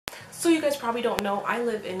So you guys probably don't know, I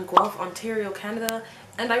live in Guelph, Ontario, Canada,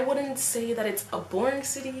 and I wouldn't say that it's a boring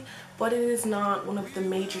city, but it is not one of the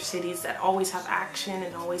major cities that always have action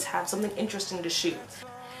and always have something interesting to shoot.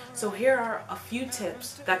 So here are a few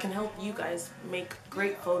tips that can help you guys make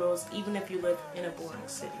great photos even if you live in a boring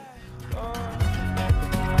city. There's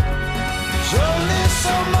only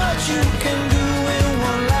so much you can do in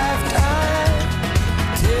one lifetime.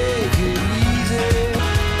 Take it easy.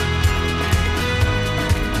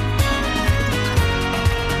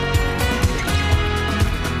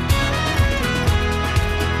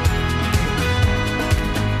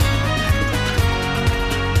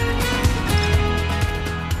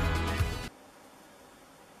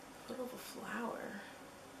 Photo of a flower.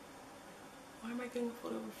 Why am I getting a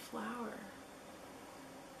photo of a flower?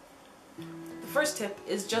 The first tip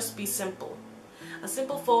is just be simple. A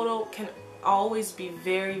simple photo can always be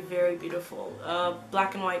very, very beautiful. A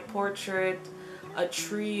black and white portrait, a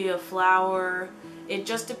tree, a flower. It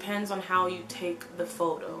just depends on how you take the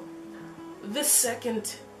photo. What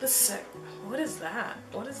is that?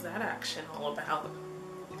 What is that action all about?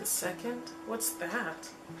 The second? What's that?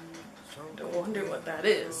 I wonder what that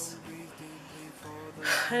is.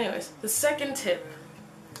 Anyways, the second tip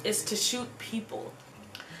is to shoot people.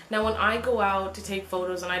 Now when I go out to take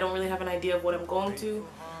photos and I don't really have an idea of what I'm going to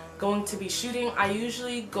be shooting, I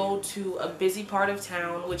usually go to a busy part of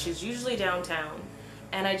town, which is usually downtown,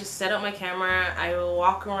 and I just set up my camera, I will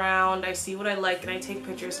walk around, I see what I like, and I take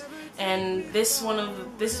pictures. And this is one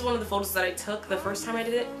of the photos that I took the first time I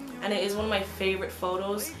did it, and it is one of my favorite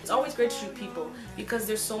photos. It's always great to shoot people because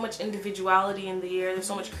there's so much individuality in the air, there's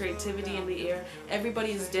so much creativity in the air.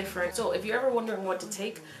 Everybody is different. So if you're ever wondering what to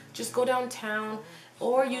take, just go downtown,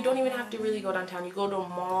 or you don't even have to really go downtown. You go to a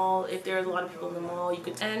mall. If there are a lot of people in the mall,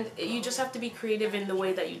 and you just have to be creative in the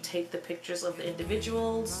way that you take the pictures of the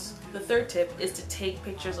individuals. The third tip is to take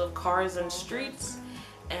pictures of cars and streets.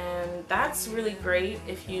 And that's really great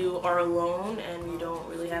if you are alone and you don't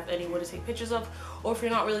really have anyone to take pictures of, or if you're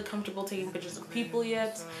not really comfortable taking pictures of people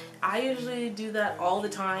yet. I usually do that all the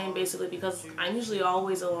time, basically because I'm usually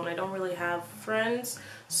always alone. I don't really have friends,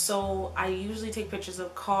 so I usually take pictures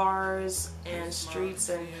of cars and streets,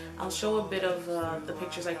 and I'll show a bit of the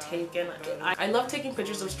pictures I take. And I love taking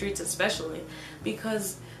pictures of streets especially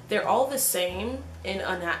because they're all the same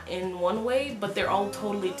in one way, but they're all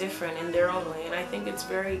totally different in their own way. And I think it's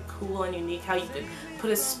very cool and unique how you could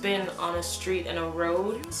put a spin on a street and a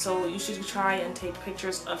road. So you should try and take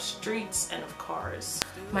pictures of streets and of cars.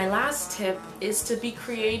 My last tip is to be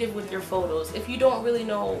creative with your photos. If you don't really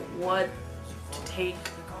know what to take,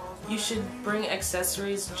 you should bring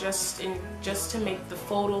accessories just to make the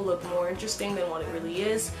photo look more interesting than what it really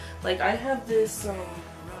is. Like I have this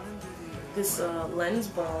lens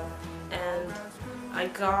ball, and I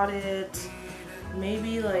got it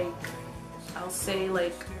maybe like, I'll say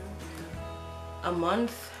like a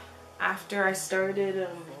month after I started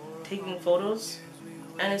taking photos,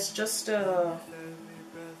 and it's just a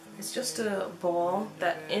ball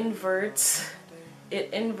that inverts.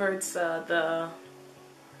 It inverts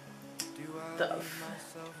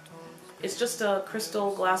it's just a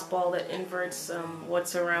crystal glass ball that inverts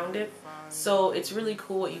what's around it. So it's really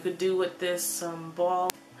cool what you could do with this ball.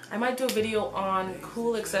 I might do a video on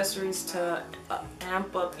cool accessories to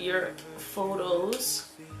amp up your photos.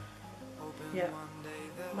 Yeah,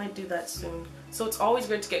 I might do that soon. So it's always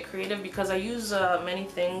great to get creative because I use many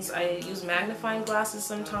things. I use magnifying glasses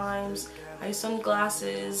sometimes. I use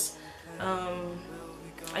sunglasses.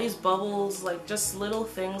 I use bubbles, like just little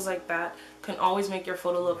things like that can always make your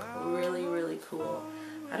photo look really, really cool.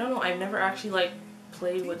 I don't know, I've never actually like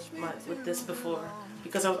played with this before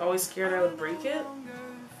because I was always scared I would break it.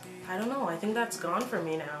 I don't know, I think that's gone for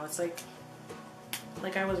me now. It's like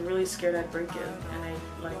I was really scared I'd break it, and I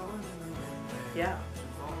like, yeah.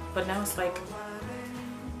 But now it's like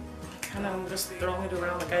kind of just throwing it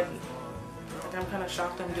around like I'm kind of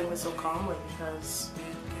shocked I'm doing it so calmly because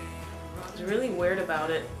it's really weird about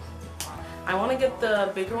it. I want to get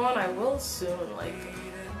the bigger one. I will soon, like,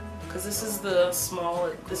 because this is the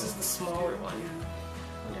smaller one.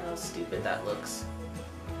 Look how stupid that looks.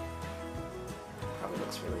 Probably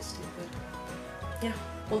looks really stupid. Yeah.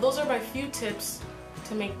 Well, those are my few tips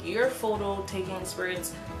to make your photo taking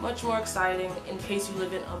experience much more exciting in case you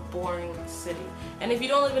live in a boring city. And if you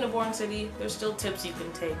don't live in a boring city, there's still tips you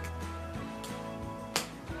can take.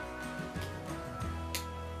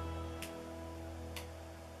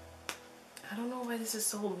 I don't know why this is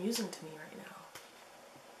so amusing to me right now.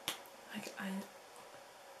 Like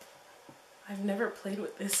I've never played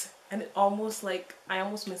with this, and it almost like I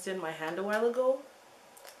almost missed it in my hand a while ago,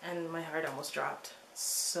 and my heart almost dropped.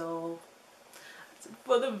 So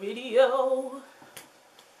for the video.